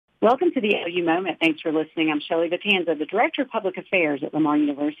Welcome to the LU Moment. Thanks for listening. I'm Shelley Vitanza, the Director of Public Affairs at Lamar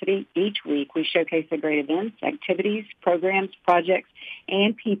University. Each week, we showcase the great events, activities, programs, projects,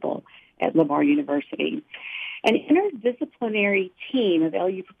 and people at Lamar University. An interdisciplinary team of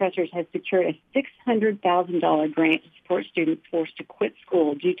LU professors has secured a $600,000 grant to support students forced to quit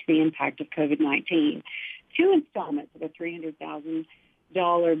school due to the impact of COVID-19. Two installments of a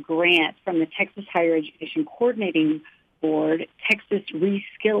 $300,000 grant from the Texas Higher Education Coordinating Board, Texas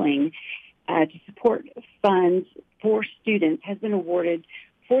Reskilling, to support funds for students has been awarded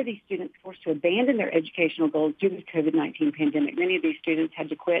for these students forced to abandon their educational goals due to the COVID-19 pandemic. Many of these students had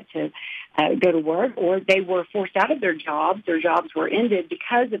to quit to go to work, or they were forced out of their jobs. Their jobs were ended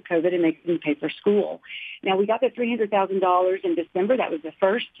because of COVID, and they couldn't pay for school. Now, we got the $300,000 in December. That was the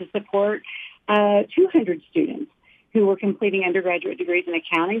first to support 200 students who were completing undergraduate degrees in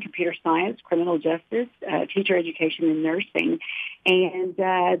accounting, computer science, criminal justice, teacher education, and nursing. And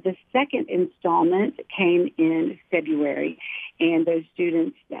the second installment came in February. And those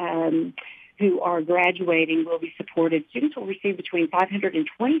students who are graduating will be supported. Students will receive between $500 and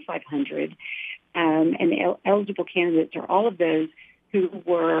 $2,500. And the eligible candidates are all of those who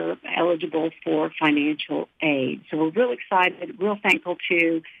were eligible for financial aid. So we're real excited, real thankful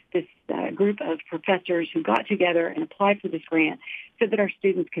to this group of professors who got together and applied for this grant so that our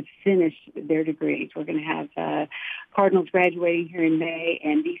students could finish their degrees. We're going to have Cardinals graduating here in May,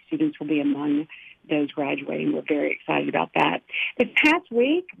 and these students will be among those graduating. We're very excited about that. This past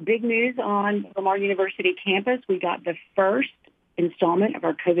week, big news on Lamar University campus. We got the first installment of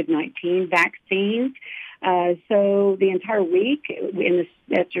our COVID-19 vaccines. So the entire week in the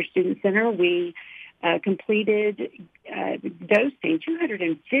Stetzer Student Center, we completed dosing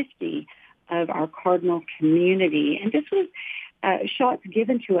 250 of our Cardinal community. And this was shots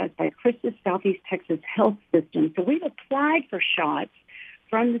given to us by Christus Southeast Texas Health System. So we've applied for shots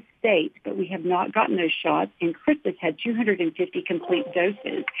from the state, but we have not gotten those shots. And Christus had 250 complete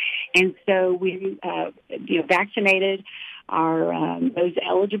doses. And so we vaccinated those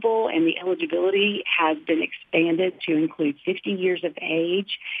eligible, and the eligibility has been expanded to include 50 years of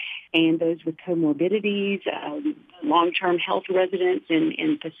age and those with comorbidities, long-term health residents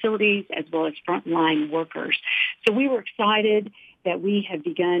in facilities, as well as frontline workers. So we were excited that we have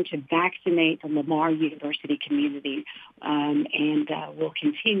begun to vaccinate the Lamar University community, and we'll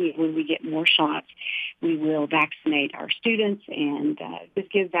continue when we get more shots. We will vaccinate our students and just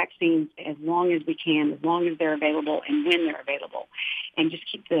give vaccines as long as we can, as long as they're available and when they're available, and just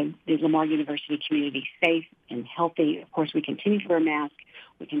keep the Lamar University community safe and healthy. Of course, we continue to wear masks,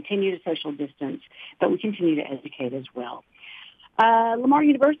 we continue to social distance, but we continue to educate as well. Lamar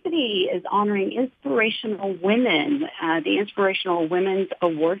University is honoring inspirational women. The Inspirational Women's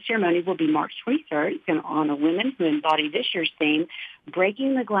Award ceremony will be March 23rd. It's going to honor women who embody this year's theme,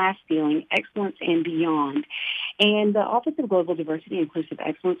 Breaking the Glass Ceiling, Excellence and Beyond. And the Office of Global Diversity and Inclusive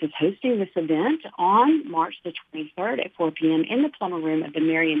Excellence is hosting this event on March the 23rd at 4 p.m. in the Plummer Room of the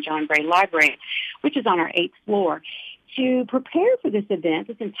Mary and John Gray Library, which is on our 8th floor. To prepare for this event,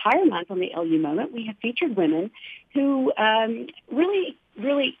 this entire month on the LU Moment, we have featured women who really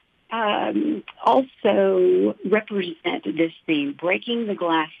also represent this theme, Breaking the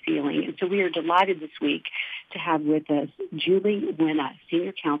Glass Ceiling. And so we are delighted this week to have with us Julie Winna,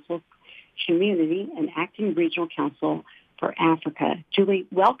 Senior Counsel, Community and Acting Regional Counsel for Africa. Julie,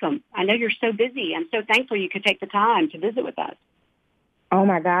 welcome. I know you're so busy. I'm so thankful you could take the time to visit with us. Oh,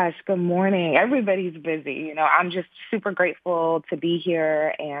 my gosh. Good morning. Everybody's busy. I'm just super grateful to be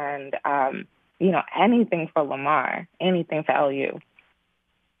here and, anything for Lamar, anything for LU.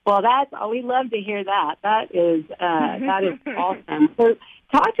 Well, we love to hear that. That is awesome. So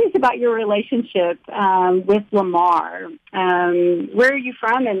talk to us about your relationship with Lamar. Where are you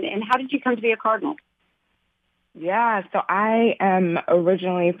from and how did you come to be a Cardinal? Yeah, so I am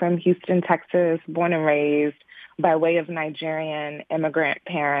originally from Houston, Texas, born and raised by way of Nigerian immigrant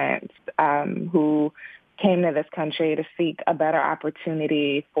parents who came to this country to seek a better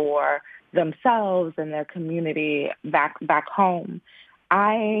opportunity for themselves and their community back home.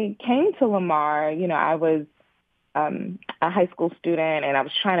 I came to Lamar, I was a high school student, and I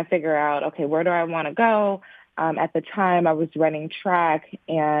was trying to figure out, okay, where do I want to go? At the time, I was running track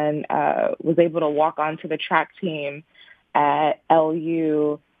and was able to walk onto the track team at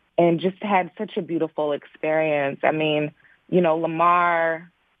LU and just had such a beautiful experience. I mean, Lamar,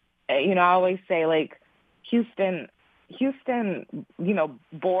 I always say, like, Houston,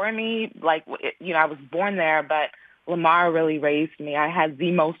 bore me. Like, I was born there, but Lamar really raised me. I had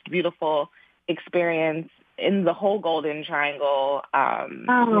the most beautiful experience in the whole Golden Triangle,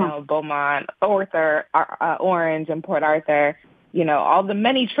 Beaumont, Orange, and Port Arthur. all the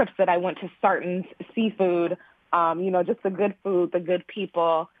many trips that I went to Sarton's Seafood, just the good food, the good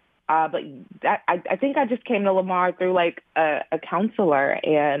people. But I think I just came to Lamar through like a counselor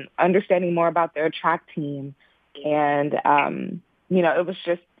and understanding more about their track team. And,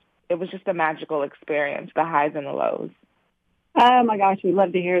 it was just a magical experience, the highs and the lows. Oh my gosh, we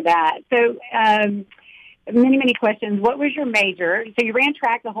love to hear that. So, many questions. What was your major? So you ran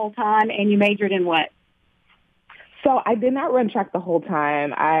track the whole time, and you majored in what? So I did not run track the whole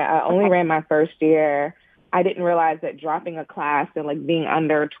time. I only ran my first year. I didn't realize that dropping a class and like being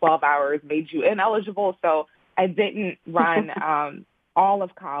under 12 hours made you ineligible. So I didn't run all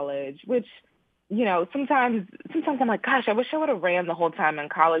of college, which, sometimes I'm like, gosh, I wish I would have ran the whole time in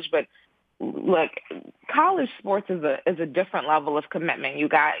college. But look, college sports is a different level of commitment. You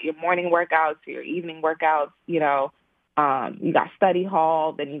got your morning workouts, your evening workouts, you got study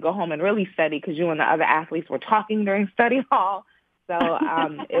hall, then you go home and really study because you and the other athletes were talking during study hall. So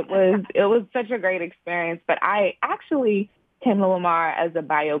it was such a great experience. But I actually came to Lamar as a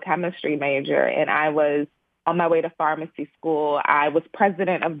biochemistry major, and I was on my way to pharmacy school. I was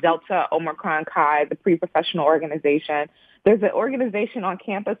president of Delta Omicron Chi, the pre-professional organization. There's an organization on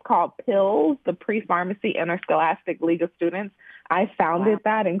campus called PILS, the Pre-Pharmacy Interscholastic League of Students. I founded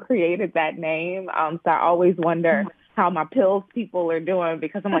that and created that name. So I always wonder how my PILS people are doing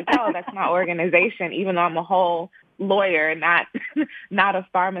because I'm like, oh, that's my organization, even though I'm a whole lawyer, not a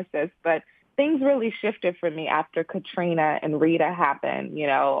pharmacist. But things really shifted for me after Katrina and Rita happened.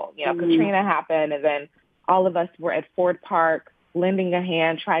 Katrina happened, and then all of us were at Ford Park lending a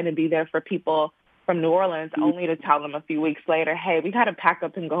hand, trying to be there for people from New Orleans, only to tell them a few weeks later, hey, we got to pack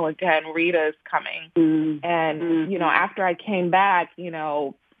up and go again. Rita's coming. And, after I came back,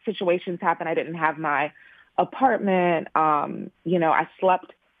 situations happened. I didn't have my apartment. I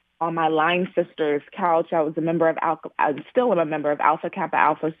slept on my line sister's couch. I was a member of I still am a member of Alpha Kappa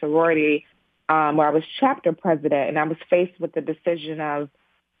Alpha sorority, where I was chapter president, and I was faced with the decision of,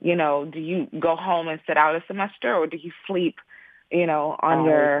 do you go home and sit out a semester, or do you sleep, on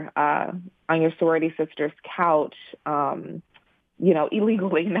your sorority sister's couch,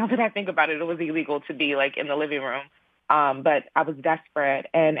 illegally? Now that I think about it, it was illegal to be like in the living room. But I was desperate.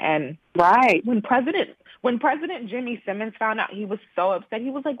 And right. When President Jimmy Simmons found out, he was so upset. He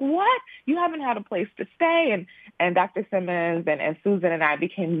was like, what? You haven't had a place to stay? And Dr. Simmons and Susan and I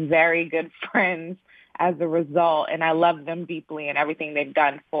became very good friends as a result. And I love them deeply and everything they've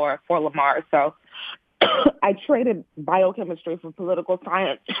done for Lamar. So I traded biochemistry for political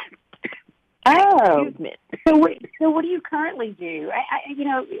science. Oh, so what do you currently do?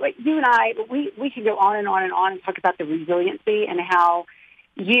 You and I, we could go on and on and on and talk about the resiliency and how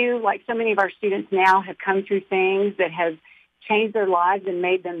you, like so many of our students now, have come through things that have changed their lives and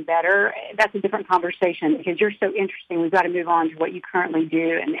made them better. That's a different conversation because you're so interesting. We've got to move on to what you currently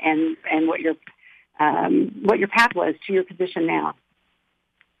do and what your path was to your position now.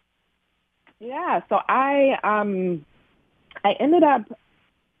 Yeah, so I ended up,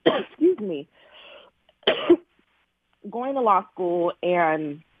 excuse me, going to law school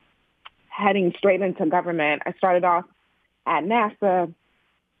and heading straight into government. I started off at NASA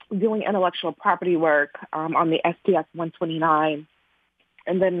doing intellectual property work on the STS-129,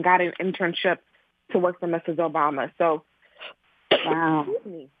 and then got an internship to work for Mrs. Obama. So,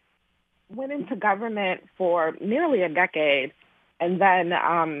 went into government for nearly a decade, and then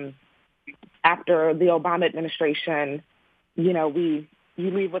after the Obama administration, you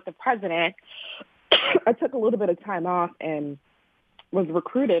leave with the president. I took a little bit of time off and was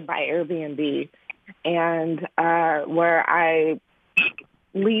recruited by Airbnb, and where I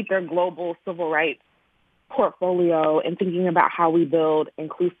lead their global civil rights portfolio and thinking about how we build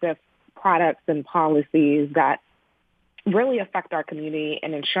inclusive products and policies that really affect our community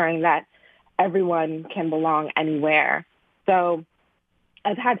and ensuring that everyone can belong anywhere. So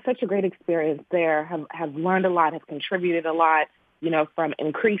I've had such a great experience there, have learned a lot, have contributed a lot, from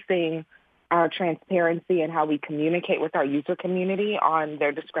increasing our transparency and how we communicate with our user community on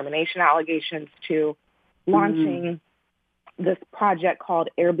their discrimination allegations to launching this project called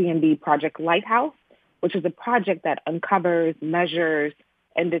Airbnb Project Lighthouse, which is a project that uncovers, measures,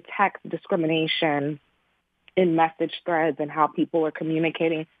 and detects discrimination in message threads and how people are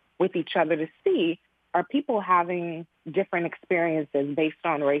communicating with each other to see, are people having different experiences based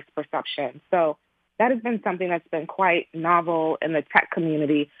on race perception? So that has been something that's been quite novel in the tech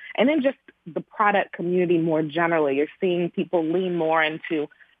community. And then just the product community more generally, you're seeing people lean more into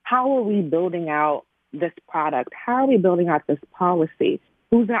how are we building out this product? How are we building out this policy?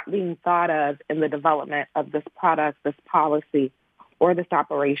 Who's not being thought of in the development of this product, this policy, or this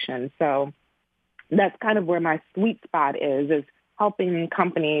operation? So that's kind of where my sweet spot is helping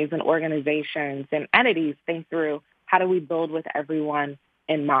companies and organizations and entities think through how do we build with everyone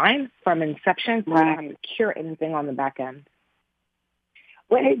in mind from inception so we don't have to cure anything on the back end.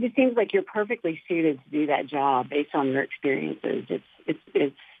 Well, it just seems like you're perfectly suited to do that job based on your experiences.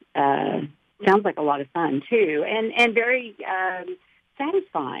 It's sounds like a lot of fun too, and very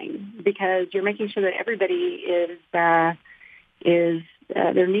satisfying because you're making sure that everybody is their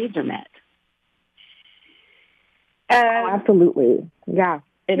needs are met. Absolutely, yeah.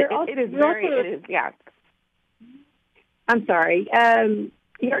 It is. Yeah. I'm sorry.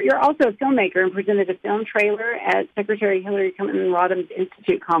 You're also a filmmaker and presented a film trailer at Secretary Hillary Clinton Rodham's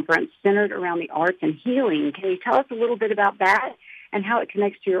Institute conference centered around the arts and healing. Can you tell us a little bit about that and how it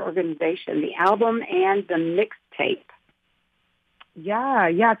connects to your organization, the album and the mixtape?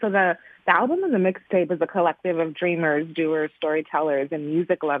 Yeah. So the album and the mixtape is a collective of dreamers, doers, storytellers, and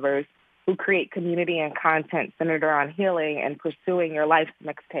music lovers who create community and content centered around healing and pursuing your life's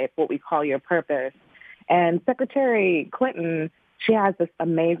mixtape, what we call your purpose. And Secretary Clinton, she has this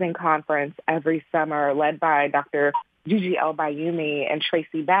amazing conference every summer led by Dr. Gigi El-Bayoumi and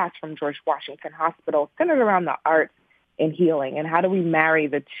Tracy Bass from George Washington Hospital, centered around the arts and healing and how do we marry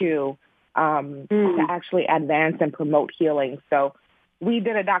the two to actually advance and promote healing. So we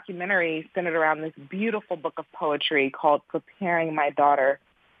did a documentary centered around this beautiful book of poetry called Preparing My Daughter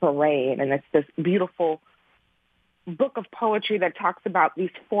for Rain. And it's this beautiful book of poetry that talks about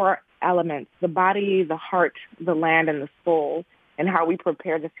these four elements: the body, the heart, the land, and the soul, and how we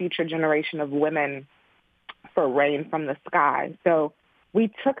prepare the future generation of women for rain from the sky. So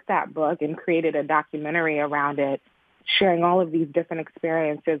we took that book and created a documentary around it, sharing all of these different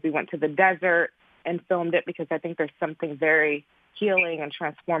experiences. We went to the desert and filmed it because I think there's something very healing and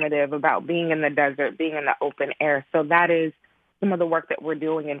transformative about being in the desert, being in the open air. So that is some of the work that we're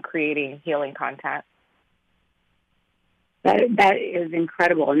doing in creating healing content. That is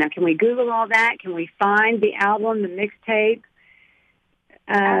incredible. Now, can we Google all that? Can we find the album, the mixtape?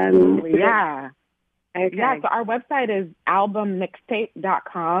 Absolutely, yeah. Okay. Yeah, so our website is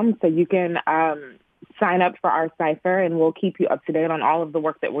albummixtape.com, so you can sign up for our cipher, and we'll keep you up to date on all of the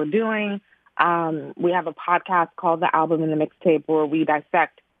work that we're doing. We have a podcast called The Album and the Mixtape where we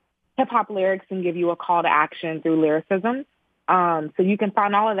dissect hip-hop lyrics and give you a call to action through lyricism. So you can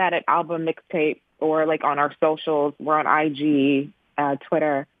find all of that at Album Mixtape or like on our socials. We're on IG,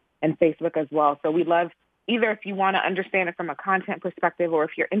 Twitter, and Facebook as well. So we'd love either if you want to understand it from a content perspective or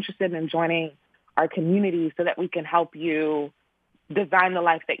if you're interested in joining our community so that we can help you design the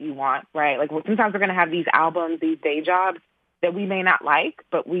life that you want, right? Like sometimes we're going to have these albums, these day jobs that we may not like,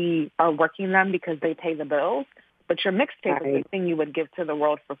 but we are working them because they pay the bills. But your mixtape is the thing you would give to the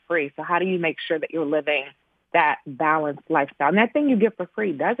world for free. So how do you make sure that you're living that balanced lifestyle? And that thing you give for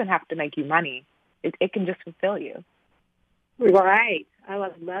free doesn't have to make you money. It can just fulfill you. Right. I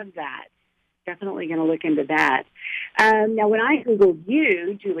love that. Definitely going to look into that. Now, when I Googled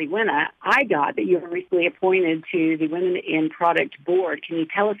you, Julie Winna, I got that you were recently appointed to the Women in Product Board. Can you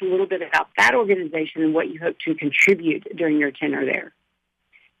tell us a little bit about that organization and what you hope to contribute during your tenure there?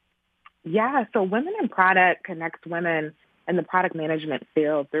 Yeah, so Women in Product connects women in the product management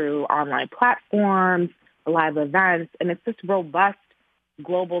field through online platforms, live events, and it's this robust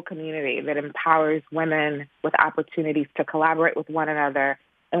global community that empowers women with opportunities to collaborate with one another,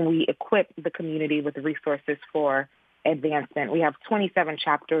 and we equip the community with resources for advancement. We have 27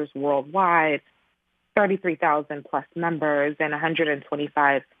 chapters worldwide, 33,000 plus members, and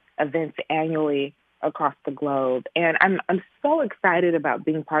 125 events annually across the globe. And I'm so excited about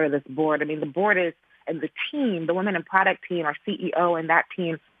being part of this board. I mean, the board is, and the team, the Women in Product team, our CEO and that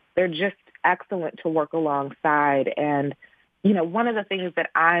team, they're just excellent to work alongside. And, you know, one of the things that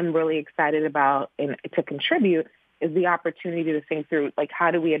I'm really excited about and to contribute is the opportunity to think through, like, how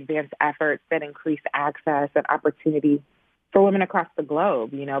do we advance efforts that increase access and opportunity for women across the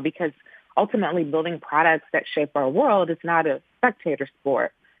globe, you know, because ultimately building products that shape our world is not a spectator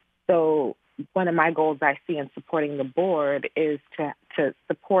sport. So one of my goals I see in supporting the board is to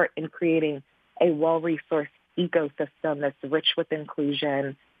support in creating a well-resourced ecosystem that's rich with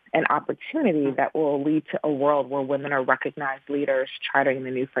inclusion and opportunity that will lead to a world where women are recognized leaders charting the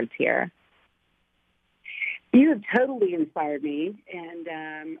new frontier. You have totally inspired me, and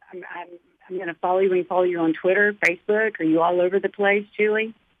I'm going to follow you. We follow you on Twitter, Facebook. Are you all over the place,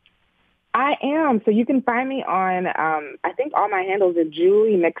 Julie? I am. So you can find me on, I think all my handles are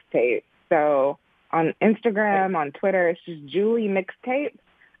Julie Mixtape. So on Instagram, on Twitter, it's just Julie Mixtape.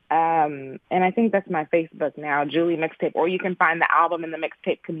 And I think that's my Facebook now, Julie Mixtape. Or you can find the album in the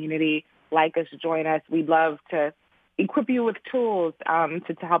mixtape community. Like us, join us. We'd love to equip you with tools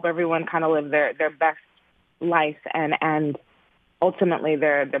to help everyone kind of live their best life and ultimately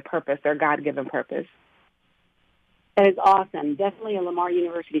their purpose, their God-given purpose. That is awesome. Definitely a Lamar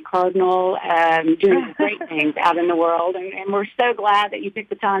University Cardinal, doing great things out in the world. And we're so glad that you took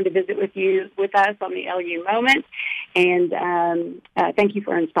the time to visit with us on the LU Moment. And thank you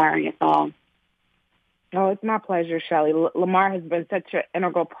for inspiring us all. Oh, it's my pleasure, Shelley. Lamar has been such an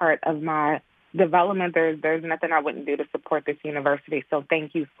integral part of my development. There's nothing I wouldn't do to support this university. So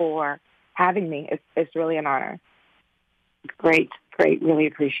thank you for having me. It's really an honor. Great. Really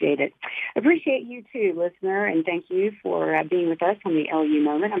appreciate it. Appreciate you too, listener, and thank you for being with us on the LU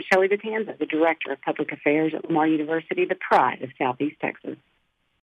Moment. I'm Shelley Vitanza, the Director of Public Affairs at Lamar University, the pride of Southeast Texas.